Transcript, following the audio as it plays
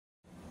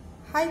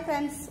Hi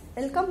friends,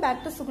 welcome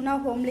back to Suguna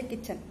Homely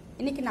Kitchen.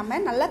 இன்னைக்கு நம்ம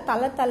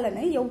நல்ல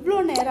தள்ளன்னு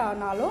எவ்வளவு நேரம்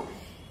ஆனாலும்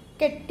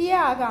கெட்டியே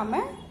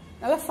ஆகாம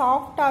நல்ல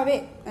சாஃப்ட்டாவே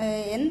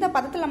எந்த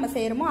பதத்துல நம்ம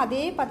செய்யறோமோ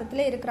அதே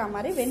பதத்திலே இருக்கிற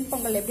மாதிரி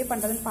வெண்பொங்கல் எப்படி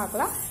பண்றதுன்னு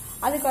பார்க்கலாம்.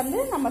 அதுக்கு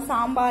வந்து நம்ம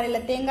சாம்பார்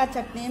இல்ல தேங்காய்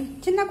சட்னி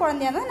சின்ன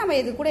குழந்தையா இருந்தா நம்ம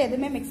இது கூட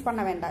எதுவுமே மிக்ஸ்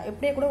பண்ண வேண்டாம்.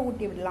 எப்படியே கூட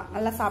ஊட்டி விடலாம்.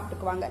 நல்லா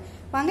சாப்பிட்டுக்குவாங்க.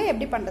 வாங்க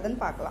எப்படி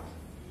பண்றதுன்னு பார்க்கலாம்.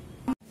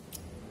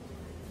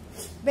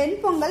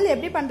 வெண்பொங்கல்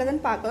எப்படி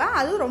பண்றதுன்னு பார்க்கலாம்.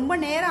 அது ரொம்ப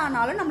நேரம்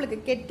ஆனாலும் நம்மளுக்கு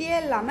கெட்டியே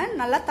இல்லாம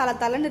நல்லா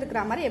தளன்னு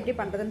இருக்கிற மாதிரி எப்படி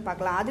பண்றதுன்னு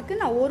பார்க்கலாம். அதுக்கு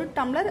நான் 1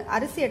 டம்ளர்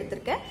அரிசி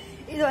எடுத்திருக்கேன்.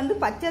 இது வந்து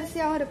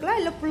பச்சரிசியாவும் இருக்கலாம்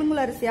இல்ல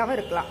புழுங்கல் அரிசியாவும்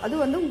இருக்கலாம். அது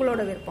வந்து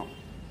உங்களோட விருப்பம்.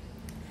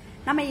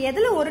 நம்ம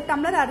எதுல 1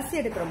 டம்ளர்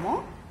அரிசி எடுக்கிறோமோ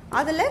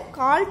அதுல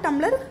 1/4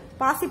 டம்ளர்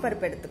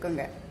பாசிப்பருப்பு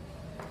எடுத்துக்கோங்க.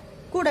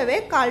 கூடவே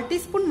 1/4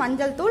 டீஸ்பூன்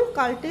மஞ்சள் தூள்,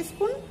 1/4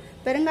 டீஸ்பூன்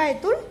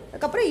பெருங்காயத்தூள்,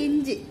 அதுக்கப்புறம்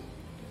இஞ்சி,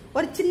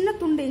 ஒரு சின்ன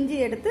துண்டு இஞ்சி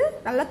எடுத்து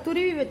நல்லா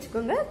துருவி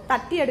வச்சுக்கோங்க.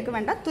 தட்டி எடுக்க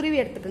வேண்டாம், துருவி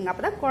எடுத்துக்கோங்க.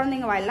 அப்பதான்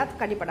குழந்தைங்க வாயிலாம்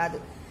கடிப்படாது.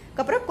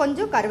 அதுக்கப்புறம்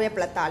கொஞ்சம்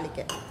கருவேப்பிலை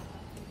தாளிக்க,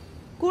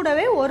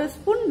 கூடவே 1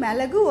 ஸ்பூன்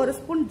மிளகு, 1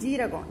 ஸ்பூன்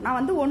ஜீரகம். நான்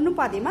வந்து 1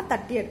 பாதியமா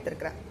தட்டி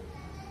எடுத்திருக்கிறேன்.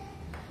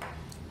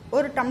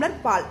 1 டம்ளர்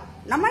பால்.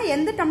 நம்ம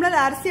எந்த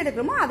டம்ளர் அரிசி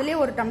எடுக்கிறோமோ அதுலயே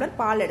 1 டம்ளர்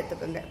பால்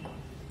எடுத்துக்கோங்க.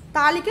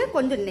 தாளிக்க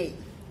கொஞ்சம் நெய்.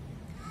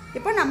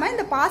 இப்போ நம்ம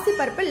இந்த பாசி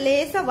பருப்பை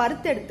லேசா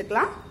வறுத்து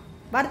எடுத்துக்கலாம்.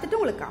 வறுத்துட்டு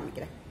உங்களுக்கு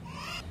காமிக்கிறேன்.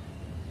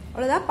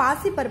 அவ்வளவுதான்,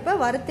 பாசி பருப்பை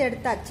வறுத்து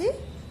எடுத்தாச்சு.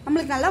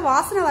 நம்மளுக்கு நல்லா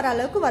வாசனை வர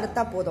அளவுக்கு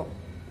வறுத்தா போதும்.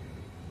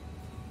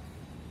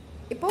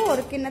 இப்போ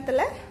ஒரு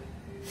கிண்ணத்துல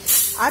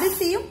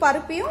அரிசியும்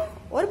பருப்பையும்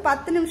ஒரு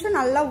 10 நிமிஷம்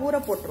நல்லா ஊற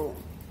போட்டுருவோம்.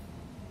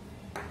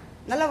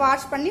 நல்லா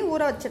வாஷ் பண்ணி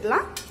ஊற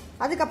வச்சிடலாம்.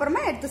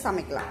 அதுக்கப்புறமா எடுத்து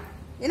சமைக்கலாம்.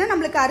 ஏன்னா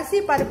நம்மளுக்கு அரிசி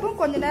பருப்பும்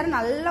கொஞ்ச நேரம்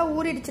நல்லா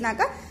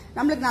ஊறிடுச்சுனாக்கா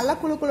நம்மளுக்கு நல்லா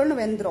குழு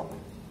குழுன்னு வெந்துடும்.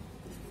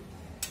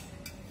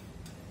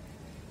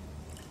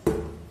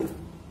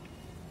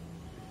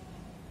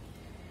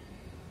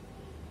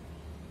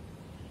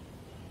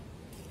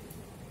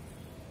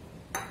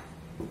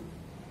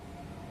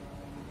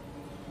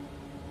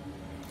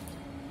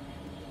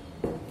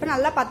 இப்போ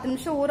நல்லா 10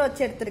 நிமிஷம் ஊற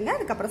வச்சு எடுத்துருங்க.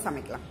 அதுக்கப்புறம்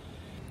சமைக்கலாம்.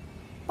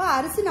 இப்போ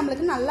அரிசி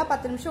நம்மளுக்கு நல்லா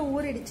 10 நிமிஷம்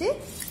ஊறிடுச்சு.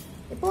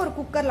 இப்போ ஒரு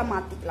குக்கர்ல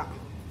மாத்திக்கலாம்.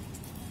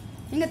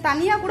 நீங்க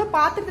தனியா கூட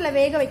பாத்திரத்துல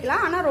வேக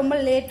வைக்கலாம். ஆனா ரொம்ப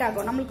லேட்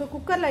ஆகும். நம்மளுக்கு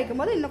குக்கர்ல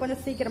வைக்கும் போது இன்னும்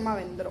கொஞ்சம் சீக்கிரமா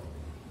வெந்துடும்.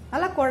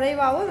 நல்லா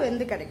குழைவாவும்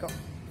வெந்து கிடைக்கும்.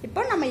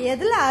 இப்போ நம்ம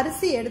எதுல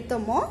அரிசி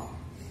எடுத்தோமோ,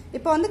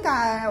 இப்போ வந்து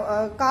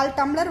 1/4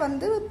 டம்ளர்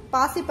வந்து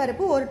பாசி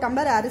பருப்பு, 1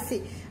 டம்ளர் அரிசி.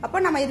 அப்போ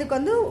நம்ம இதுக்கு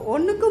வந்து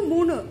 1க்கு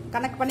 3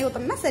 கணக்கு பண்ணி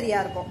ஊத்தோம்னா சரியா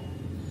இருக்கும்.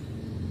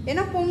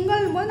 ஏன்னா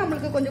பொங்கல் போது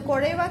நம்மளுக்கு கொஞ்சம்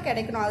குழைவா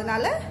கிடைக்கணும்.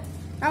 அதனால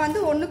நான் வந்து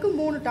 1க்கு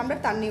 3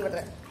 டம்ளர் தண்ணி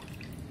விடுறேன்.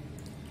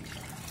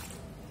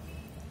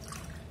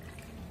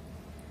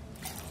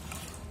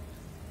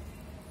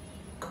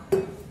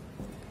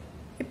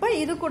 இப்போ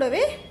இது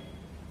கூடவே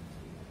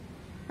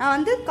நான்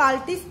வந்து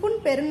 1/4 டீஸ்பூன்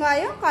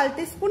பெருங்காயம், 1/4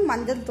 டீஸ்பூன்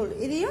மஞ்சள் தூள்,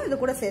 இதையும்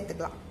இது கூட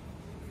சேர்த்துக்கலாம்.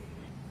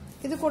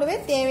 இது கூடவே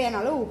தேவையான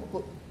அளவு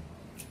உப்பு,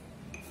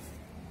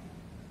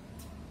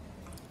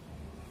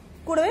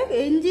 கூடவே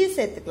இஞ்சியும்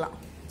சேர்த்துக்கலாம்.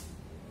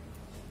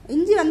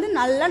 இஞ்சி வந்து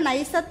நல்லா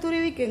நைஸா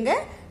துருவிக்குங்க.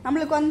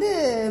 நம்மளுக்கு வந்து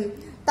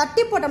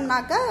தட்டி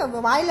போட்டோம்னாக்கா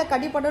வாயில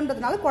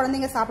கடிப்படன்றதுனால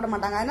குழந்தைங்க சாப்பிட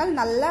மாட்டாங்க. அதனால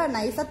நல்லா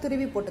நைஸா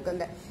துருவி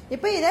போட்டுக்கோங்க.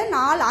 இப்போ இதை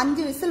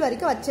 4-5 விசில்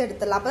வரைக்கும் வச்சு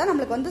எடுத்துடலாம். அப்பதான்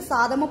நம்மளுக்கு வந்து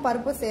சாதமும்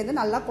பருப்பும் சேர்ந்து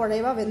நல்லா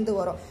குழைவா வெந்து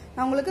வரும்.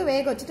 நான் உங்களுக்கு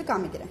வேக வச்சுட்டு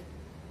காமிக்கிறேன்.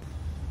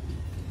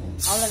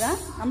 அவ்வளவுதான்,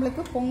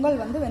 நம்மளுக்கு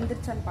பொங்கல் வந்து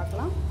வெந்துருச்சான்னு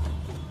பார்க்கலாம்.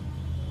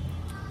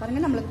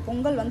 பாருங்க, நம்மளுக்கு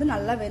பொங்கல் வந்து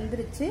நல்லா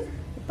வெந்துருச்சு.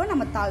 இப்போ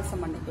நம்ம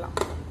தாளிசம் பண்ணிக்கலாம்.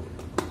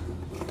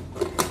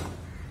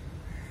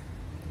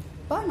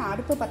 இப்போ நான்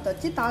அடுப்பு பற்ற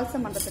வச்சு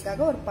தாளிசம்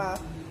பண்றதுக்காக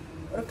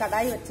ஒரு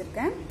கடாய்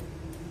வச்சிருக்கேன்.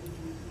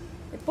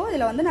 இப்போ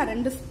இதுல வந்து நான்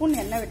 2 ஸ்பூன்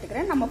எண்ணெய்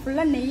விட்டுக்கிறேன். நம்ம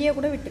ஃபுல்லா நெய்யை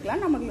கூட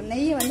விட்டுக்கலாம். நமக்கு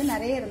நெய் வந்து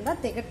நிறைய இருந்தா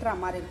திகட்டுற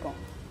மாதிரி இருக்கும்.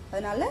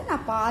 அதனால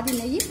நான் பாதி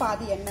நெய்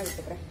பாதி எண்ணெய்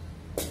விட்டுக்கிறேன்.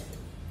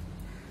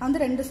 நான்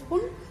வந்து 2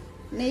 ஸ்பூன்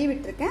நெய்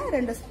விட்டுருக்கேன்.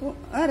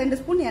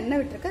 2 ஸ்பூன்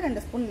எண்ணெய் விட்டுருக்கேன்.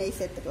 2 ஸ்பூன் நெய்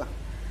சேர்த்துக்கலாம்.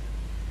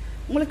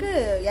 உங்களுக்கு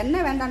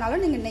எண்ணெய்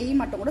வேண்டானாலும் நீங்க நெய்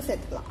மட்டும் கூட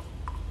சேர்த்துக்கலாம்.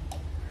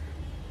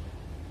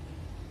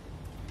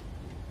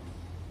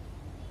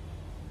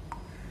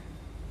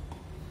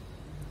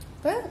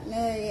 இப்போ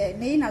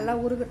நெய் நல்லா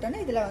உருகட்டோன்னு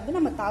இதில் வந்து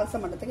நம்ம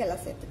தாளிசம் பண்ணுறதுக்கு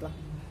எல்லாம் சேர்த்துக்கலாம்.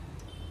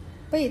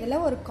 இப்போ இதில்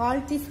ஒரு 1/4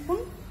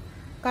 டீஸ்பூன்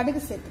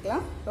கடுகு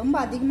சேர்த்துக்கலாம். ரொம்ப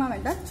அதிகமாக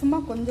வேண்டாம், சும்மா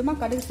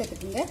கொஞ்சமாக கடுகு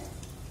சேர்த்துக்குங்க.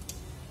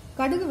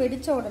 கடுகு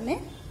வெடித்த உடனே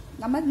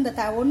நம்ம இந்த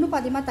 1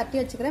 பாதியமாக தட்டி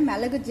வச்சுக்கிற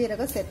மிளகு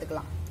ஜீரகம்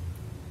சேர்த்துக்கலாம்.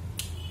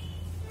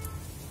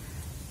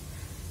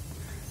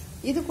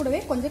 இது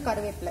கூடவே கொஞ்சம்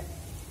கருவேப்பிலை,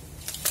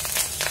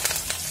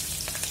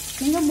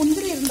 நீங்கள்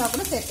முந்திரி இருந்தால்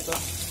கூட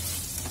சேர்த்துக்கலாம்.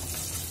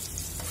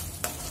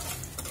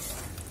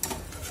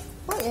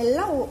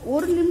 எல்லாம்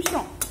 1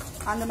 நிமிஷம்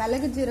அந்த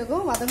மிளகு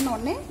ஜீரகம் வதங்கின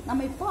உடனே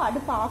நம்ம இப்போ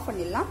அடுப்பை ஆஃப்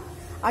பண்ணிடலாம்.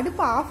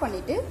 அடுப்பை ஆஃப்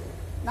பண்ணிட்டு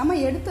நம்ம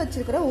எடுத்து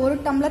வச்சிருக்கிற 1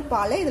 டம்ளர்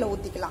பாலை இதுல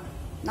ஊத்திக்கலாம்.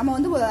 நம்ம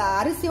வந்து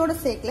அரிசியோட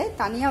சேர்க்கல,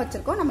 தனியா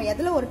வச்சிருக்கோம். நம்ம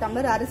எதுல 1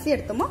 டம்ளர் அரிசி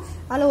எடுத்தோமோ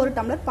அதுல 1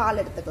 டம்ளர்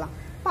பால் எடுத்துக்கலாம்.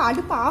 இப்போ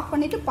அடுப்பை ஆஃப்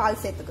பண்ணிட்டு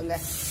பால் சேர்த்துக்குங்க.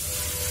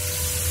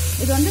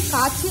 இது வந்து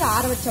காய்ச்சி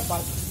ஆற வச்ச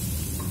பால்,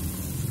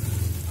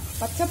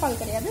 பச்சை பால்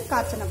கிடையாது,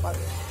 காய்ச்சின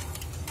பால்.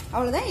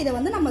 அவ்வளவுதான். இதை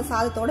வந்து நம்ம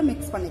சாதத்தோட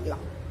மிக்ஸ்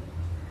பண்ணிக்கலாம்.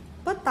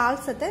 இப்போ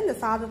தாளிசத்தை இந்த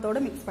சாதத்தோட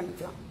மிக்ஸ்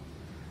பண்ணிக்கலாம்.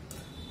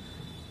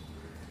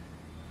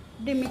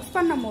 இப்படி மிக்ஸ்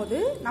பண்ணும்போது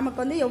நமக்கு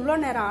வந்து எவ்வளோ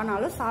நேரம்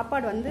ஆனாலும்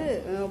சாப்பாடு வந்து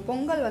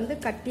பொங்கல் வந்து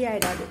கட்டி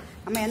ஆகிடாது.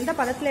 நம்ம எந்த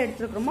பதத்தில்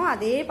எடுத்துருக்கிறோமோ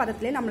அதே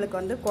பதத்துலேயே நம்மளுக்கு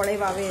வந்து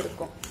குழைவாகவே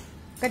இருக்கும்.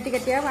 கட்டி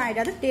கட்டியாகவும்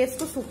ஆகிடாது,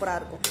 டேஸ்ட்டும் சூப்பராக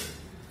இருக்கும்.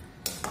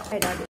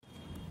 ஆகிடாது.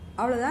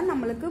 அவ்வளோதான்,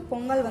 நம்மளுக்கு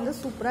பொங்கல் வந்து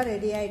சூப்பராக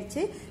ரெடி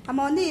ஆயிடுச்சு. நம்ம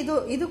வந்து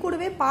இது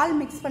கூடவே பால்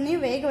மிக்ஸ் பண்ணி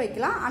வேக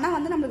வைக்கலாம். ஆனால்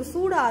வந்து நம்மளுக்கு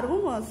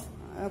சூடாகவும்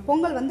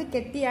பொங்கல் வந்து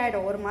கெட்டி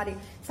ஆகிடும், ஒரு மாதிரி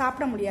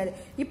சாப்பிட முடியாது.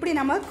 இப்படி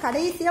நம்ம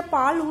கடைசியாக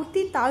பால்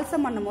ஊற்றி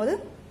தால்சம் பண்ணும்போது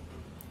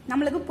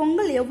நம்மளுக்கு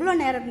பொங்கல் எவ்வளோ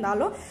நேரம்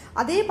இருந்தாலும்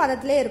அதே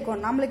பதத்திலே இருக்கும்.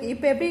 நம்மளுக்கு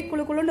இப்போ எப்படி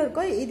குழு குழுன்னு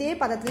இருக்கோ இதே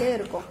பதத்திலே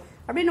இருக்கும்.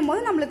 அப்படின்னும்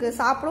போது நம்மளுக்கு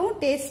சாப்பிடவும்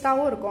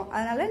டேஸ்ட்டாகவும் இருக்கும்.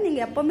 அதனால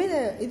நீங்கள் எப்போவுமே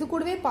இது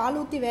கூடவே பால்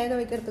ஊற்றி வேக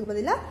வைக்கிறதுக்கு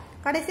பதிலாக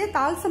கடைசியாக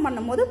தால்சம்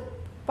பண்ணும் போது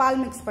பால்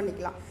மிக்ஸ்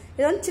பண்ணிக்கலாம்.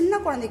 இது வந்து சின்ன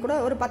குழந்தை கூட,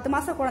 ஒரு 10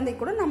 மாத குழந்தை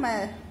கூட நம்ம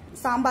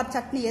சாம்பார்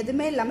சட்னி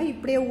எதுவுமே இல்லாமல்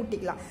இப்படியே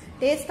ஊட்டிக்கலாம்.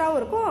 டேஸ்ட்டாகவும்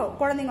இருக்கும்,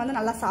 குழந்தைங்க வந்து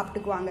நல்லா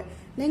சாப்பிட்டுக்குவாங்க.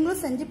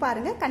 நீங்களும் செஞ்சு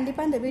பாருங்கள்.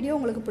 கண்டிப்பாக இந்த வீடியோ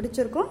உங்களுக்கு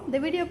பிடிச்சிருக்கும். இந்த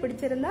வீடியோ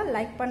பிடிச்சிருந்தா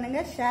லைக்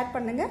பண்ணுங்கள், ஷேர்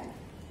பண்ணுங்கள்.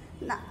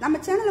 நம்ம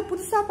சேனலை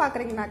புதுசாக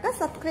பார்க்குறீங்கனாக்கா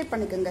சப்ஸ்கிரைப்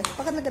பண்ணிக்கோங்க.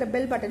 பக்கத்தில் இருக்கிற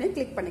பெல் பட்டனையும்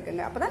கிளிக்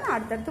பண்ணிக்கோங்க. அப்போ தான் நான்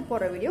அடுத்தடுத்து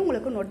போகிற வீடியோ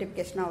உங்களுக்கு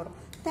நோட்டிஃபிகேஷனாக வரும்.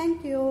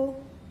 தேங்க்யூ.